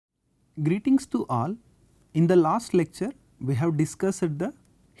Greetings to all. In the last lecture, we have discussed the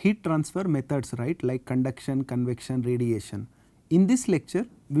heat transfer methods, right, like conduction, convection, radiation. In this lecture,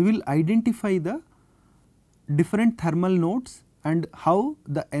 we will identify the different thermal nodes and how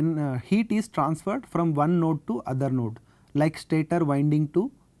the heat is transferred from one node to other node, like stator winding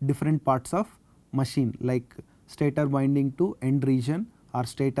to different parts of machine, like stator winding to end region or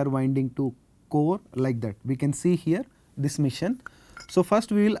stator winding to core, like that. We can see here this mission. So,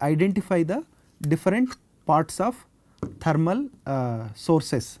 first we will identify the different parts of thermal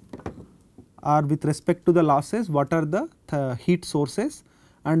sources, or with respect to the losses, what are the heat sources,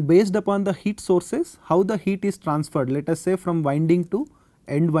 and based upon the heat sources how the heat is transferred, let us say from winding to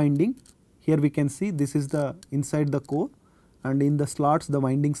end winding. Here we can see this is the inside the core, and in the slots the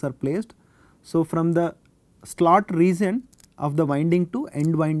windings are placed. So, from the slot region of the winding to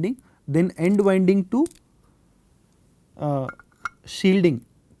end winding, then end winding to shielding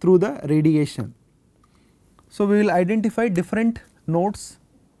through the radiation. So, we will identify different nodes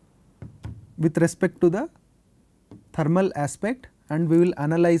with respect to the thermal aspect, and we will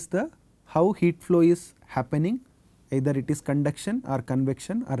analyze the how heat flow is happening, either it is conduction or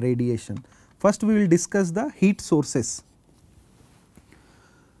convection or radiation. First we will discuss the heat sources.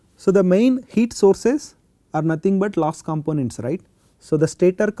 So, the main heat sources are nothing but loss components, right. So, the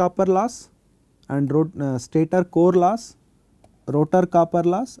stator copper loss and stator core loss, rotor copper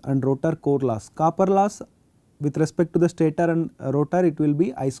loss and rotor core loss. Copper loss with respect to the stator and rotor, it will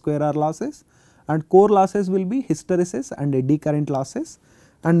be I square R losses, and core losses will be hysteresis and eddy current losses,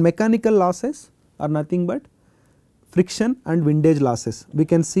 and mechanical losses are nothing but friction and windage losses. We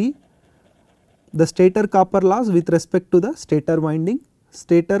can see the stator copper loss with respect to the stator winding,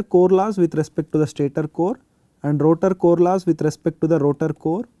 stator core loss with respect to the stator core, and rotor core loss with respect to the rotor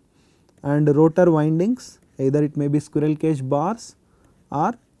core, and rotor windings, either it may be squirrel cage bars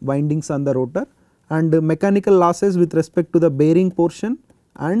or windings on the rotor, and mechanical losses with respect to the bearing portion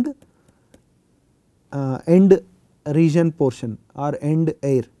and end region portion or end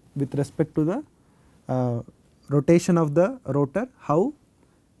air with respect to the rotation of the rotor, how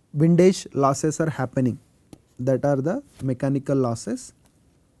windage losses are happening, that are the mechanical losses.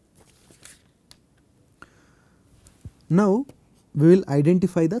 Now, we will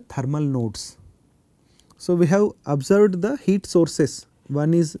identify the thermal nodes. So, we have observed the heat sources,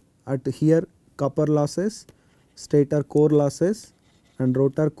 one is at here copper losses, stator core losses and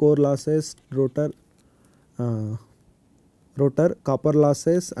rotor core losses, rotor copper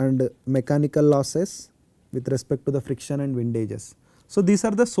losses and mechanical losses with respect to the friction and windages. So, these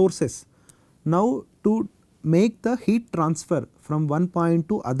are the sources. Now, to make the heat transfer from one point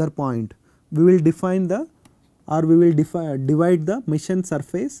to other point, we will define the divide the machine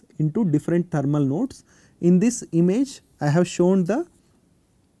surface into different thermal nodes. In this image, I have shown the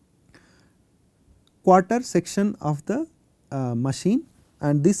quarter section of the machine,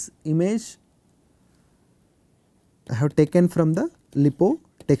 and this image I have taken from the LiPo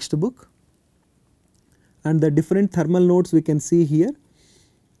textbook, and the different thermal nodes we can see here,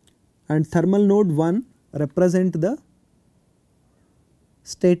 and thermal node 1 represent the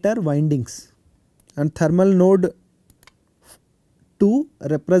stator windings, and thermal node 2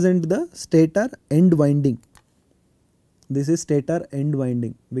 represent the stator end winding. This is stator end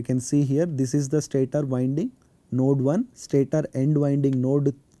winding, we can see here this is the stator winding node 1, stator end winding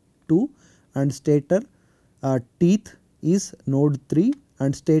node 2, and stator teeth is node 3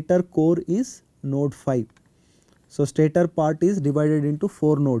 and stator core is node 5. So, stator part is divided into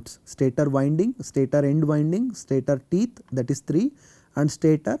 4 nodes: stator winding, stator end winding, stator teeth, that is 3, and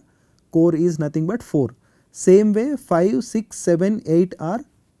stator core is nothing but 4. Same way 5, 6, 7, 8 are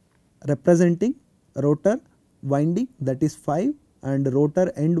representing rotor winding, that is 5, and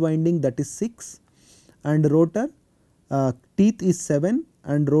rotor end winding, that is 6, and rotor teeth is 7,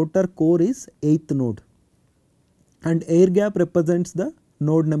 and rotor core is 8th node, and air gap represents the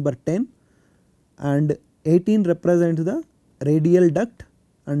node number 10, and 18 represents the radial duct,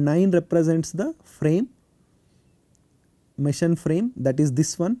 and 9 represents the frame, machine frame, that is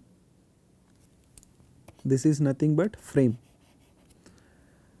this one, this is nothing but frame.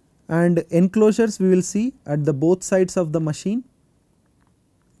 And enclosures we will see at the both sides of the machine,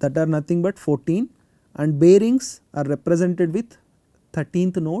 that are nothing but 14, and bearings are represented with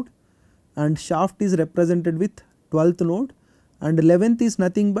 13th node, and shaft is represented with 12th node, and 11th is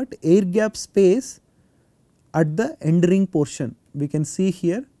nothing but air gap space at the end ring portion. We can see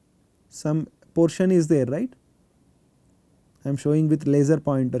here some portion is there, right. I am showing with laser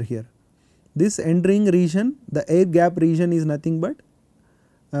pointer here. This end ring region, the air gap region is nothing but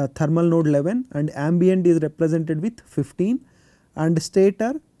thermal node 11, and ambient is represented with 15, and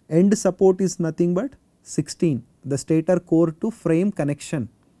stator end support is nothing but 16, the stator core to frame connection.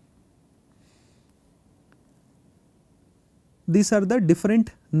 These are the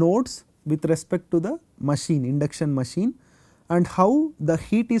different nodes with respect to the machine, induction machine, and how the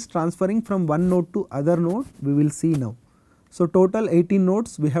heat is transferring from one node to other node we will see now. So, total 18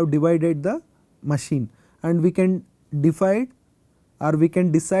 nodes we have divided the machine, and we can divide or we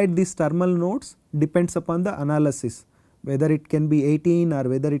can decide these thermal nodes depends upon the analysis, whether it can be 18 or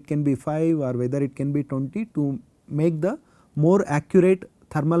whether it can be 5 or whether it can be 20. To make the more accurate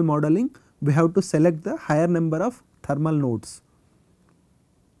thermal modeling, we have to select the higher number of thermal nodes.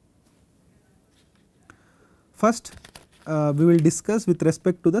 First we will discuss with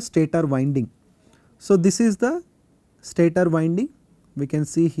respect to the stator winding. So, this is the stator winding, we can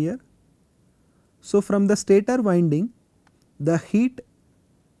see here. So, from the stator winding, the heat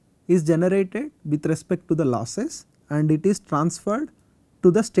is generated with respect to the losses and it is transferred to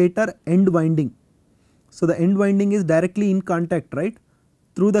the stator end winding. So, the end winding is directly in contact, right.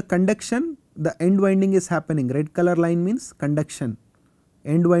 Through the conduction, the end winding is happening, red color line means conduction,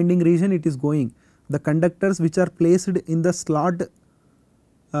 end winding region it is going. The conductors which are placed in the slot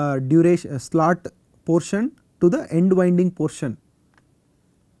slot portion to the end winding portion.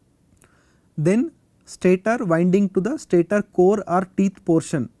 Then stator winding to the stator core or teeth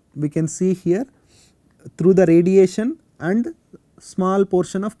portion, we can see here through the radiation and small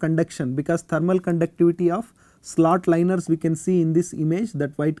portion of conduction, because thermal conductivity of slot liners we can see in this image,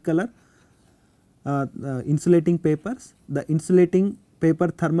 that white color insulating papers. The insulating paper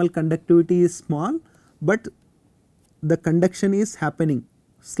thermal conductivity is small, but the conduction is happening,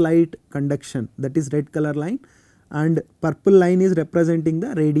 slight conduction, that is red color line, and purple line is representing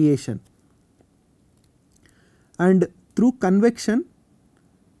the radiation. And through convection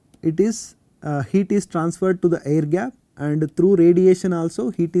it is heat is transferred to the air gap, and through radiation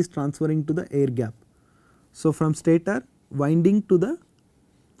also heat is transferring to the air gap. So, from stator winding to the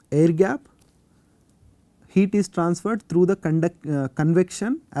air gap, heat is transferred through the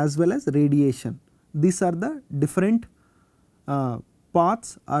convection as well as radiation. These are the different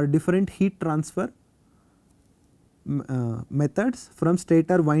paths or different heat transfer methods from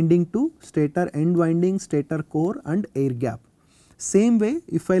stator winding to stator end winding, stator core and air gap. Same way,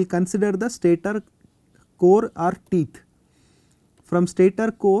 if I will consider the stator core or teeth, from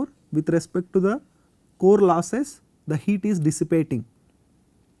stator core with respect to the core losses, the heat is dissipating,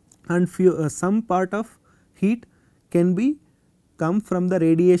 and some part of heat can be come from the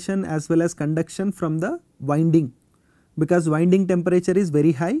radiation as well as conduction from the winding, because winding temperature is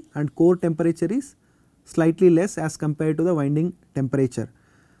very high and core temperature is slightly less as compared to the winding temperature.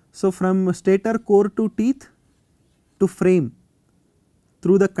 So, from stator core to teeth to frame,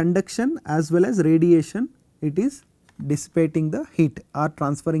 through the conduction as well as radiation, it is dissipating the heat or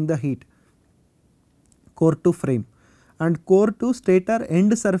transferring the heat, core to frame, and core to stator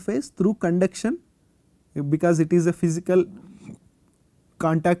end surface through conduction, because it is a physical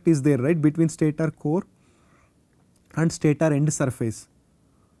contact is there, right, between stator core and stator end surface.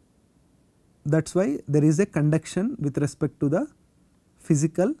 That is why there is a conduction with respect to the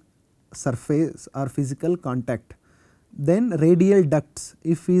physical surface or physical contact. Then radial ducts,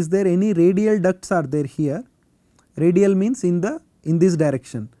 if is there any radial ducts are there here, radial means in this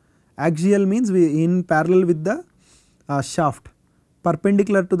direction, axial means in parallel with the shaft,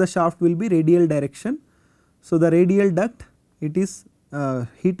 perpendicular to the shaft will be radial direction. So, the radial duct, it is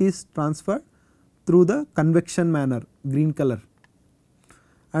heat is transferred through the convection manner, green color,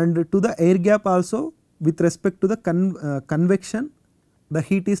 and to the air gap also with respect to the convection, the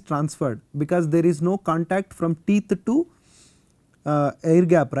heat is transferred, because there is no contact from teeth to air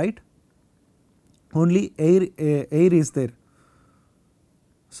gap, right, only air is there.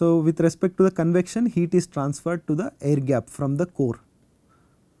 So, with respect to the convection, heat is transferred to the air gap from the core.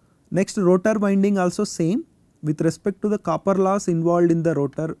 Next, rotor winding also same, with respect to the copper loss involved in the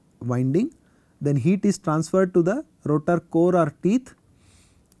rotor winding, then heat is transferred to the rotor core or teeth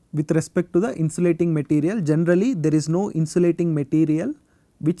with respect to the insulating material. Generally, there is no insulating material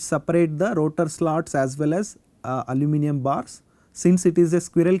which separate the rotor slots as well as aluminum bars. Since it is a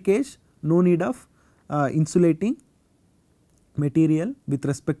squirrel cage, no need of insulating material with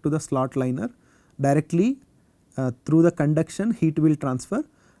respect to the slot liner. Directly through the conduction, heat will transfer,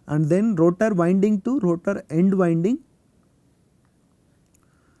 and then rotor winding to rotor end winding,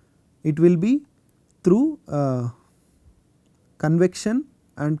 it will be through convection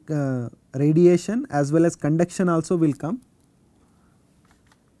and radiation as well as conduction also will come,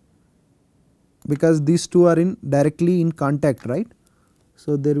 because these two are directly in contact, right.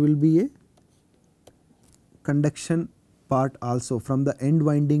 So, there will be a conduction part also, from the end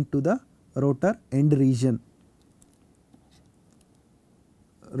winding to the rotor end region.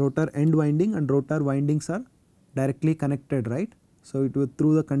 Rotor end winding and rotor windings are directly connected, right. So, it will,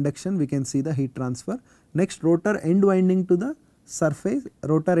 through the conduction we can see the heat transfer. Next, rotor end winding to the surface,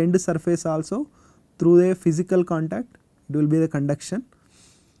 rotor end surface also, through a physical contact, it will be the conduction.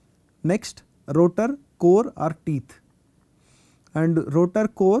 Next, rotor core or teeth, and rotor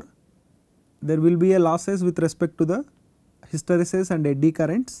core, there will be a losses with respect to the hysteresis and eddy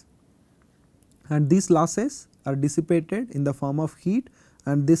currents, and these losses are dissipated in the form of heat,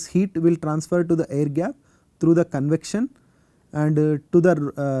 and this heat will transfer to the air gap through the convection, and to the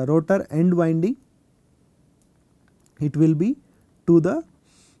rotor end winding it will be to the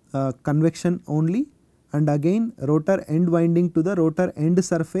convection only, and again rotor end winding to the rotor end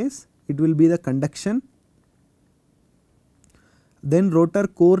surface, it will be the conduction. Then rotor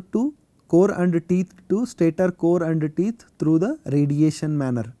core to core and teeth to stator core and teeth through the radiation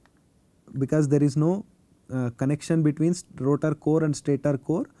manner, because there is no connection between rotor core and stator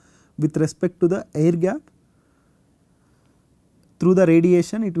core. With respect to the air gap, through the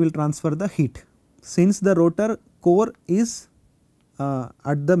radiation it will transfer the heat. Since the rotor core is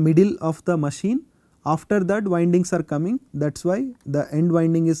at the middle of the machine, after that windings are coming, that is why the end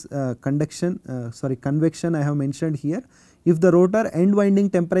winding is convection I have mentioned here. If the rotor end winding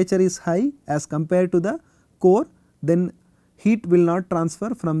temperature is high as compared to the core, then heat will not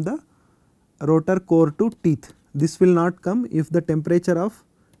transfer from the rotor core to teeth. This will not come if the temperature of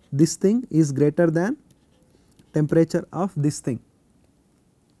this thing is greater than temperature of this thing.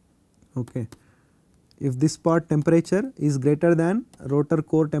 Okay. If this part temperature is greater than rotor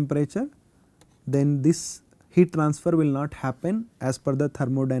core temperature, then this heat transfer will not happen as per the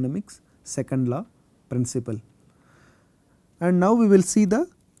thermodynamics second law principle. And now we will see the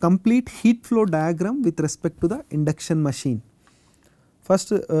complete heat flow diagram with respect to the induction machine.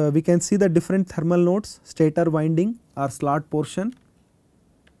 First we can see the different thermal nodes: stator winding or slot portion,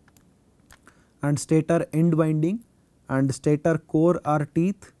 and stator end winding, and stator core or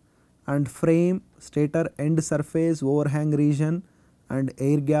teeth, and frame, stator end surface, overhang region, and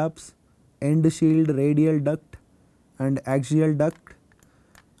air gaps, end shield, radial duct and axial duct,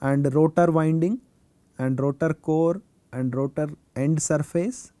 and rotor winding, and rotor core, and rotor end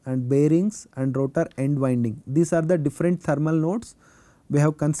surface, and bearings, and rotor end winding. These are the different thermal nodes we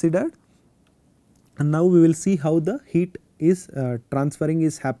have considered, and now we will see how the heat is transferring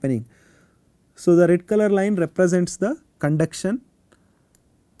is happening. So, the red color line represents the conduction.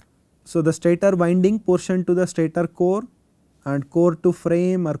 So, the stator winding portion to the stator core, and core to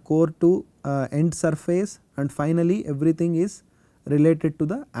frame or core to end surface, and finally everything is related to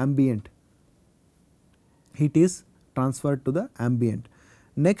the ambient. Heat is transferred to the ambient.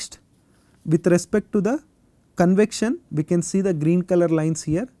 Next, with respect to the convection, we can see the green color lines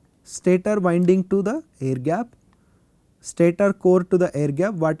here: stator winding to the air gap, stator core to the air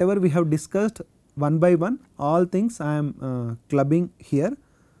gap. Whatever we have discussed one by one, all things I am clubbing here,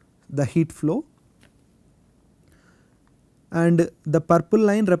 the heat flow. And the purple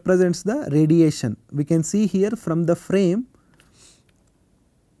line represents the radiation. We can see here from the frame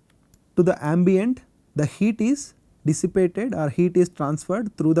to the ambient, the heat is dissipated or heat is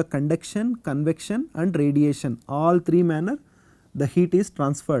transferred through the conduction, convection and radiation. All three manner the heat is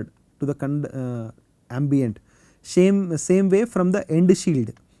transferred to the ambient. Same way from the end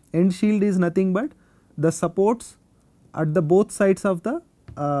shield. End shield is nothing but the supports at the both sides of the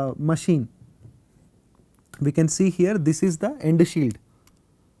machine. We can see here, this is the end shield.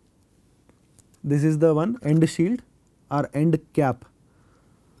 This is the one end shield or end cap.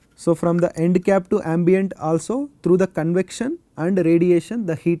 So, from the end cap to ambient also, through the convection and radiation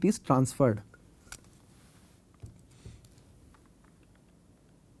the heat is transferred.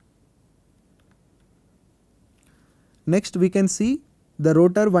 Next we can see the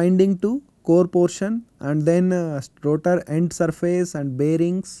rotor winding to core portion, and then rotor end surface and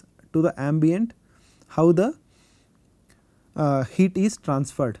bearings to the ambient, how the heat is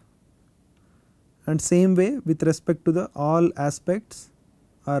transferred. And same way with respect to the all aspects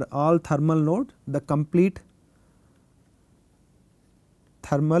or all thermal node, the complete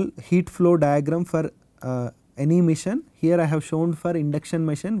thermal heat flow diagram for any mission. Here I have shown for induction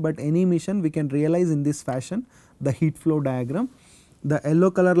machine, but any mission we can realize in this fashion the heat flow diagram. The yellow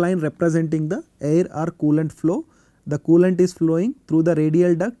color line representing the air or coolant flow. The coolant is flowing through the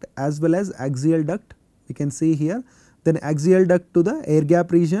radial duct as well as axial duct, we can see here. Then axial duct to the air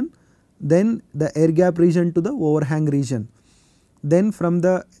gap region, then the air gap region to the overhang region. Then from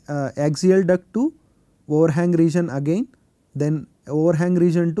the axial duct to overhang region again, then overhang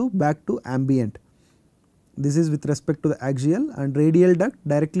region to back to ambient. This is with respect to the axial, and radial duct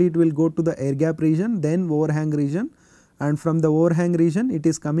directly it will go to the air gap region, then overhang region, and from the overhang region it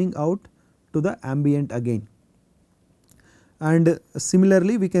is coming out to the ambient again. And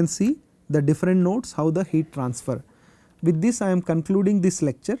similarly we can see the different nodes how the heat transfer. With this I am concluding this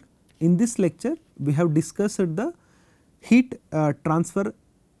lecture. In this lecture we have discussed the heat transfer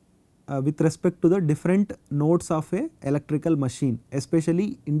with respect to the different nodes of a electrical machine,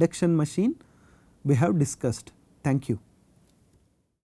 especially induction machine we have discussed. Thank you.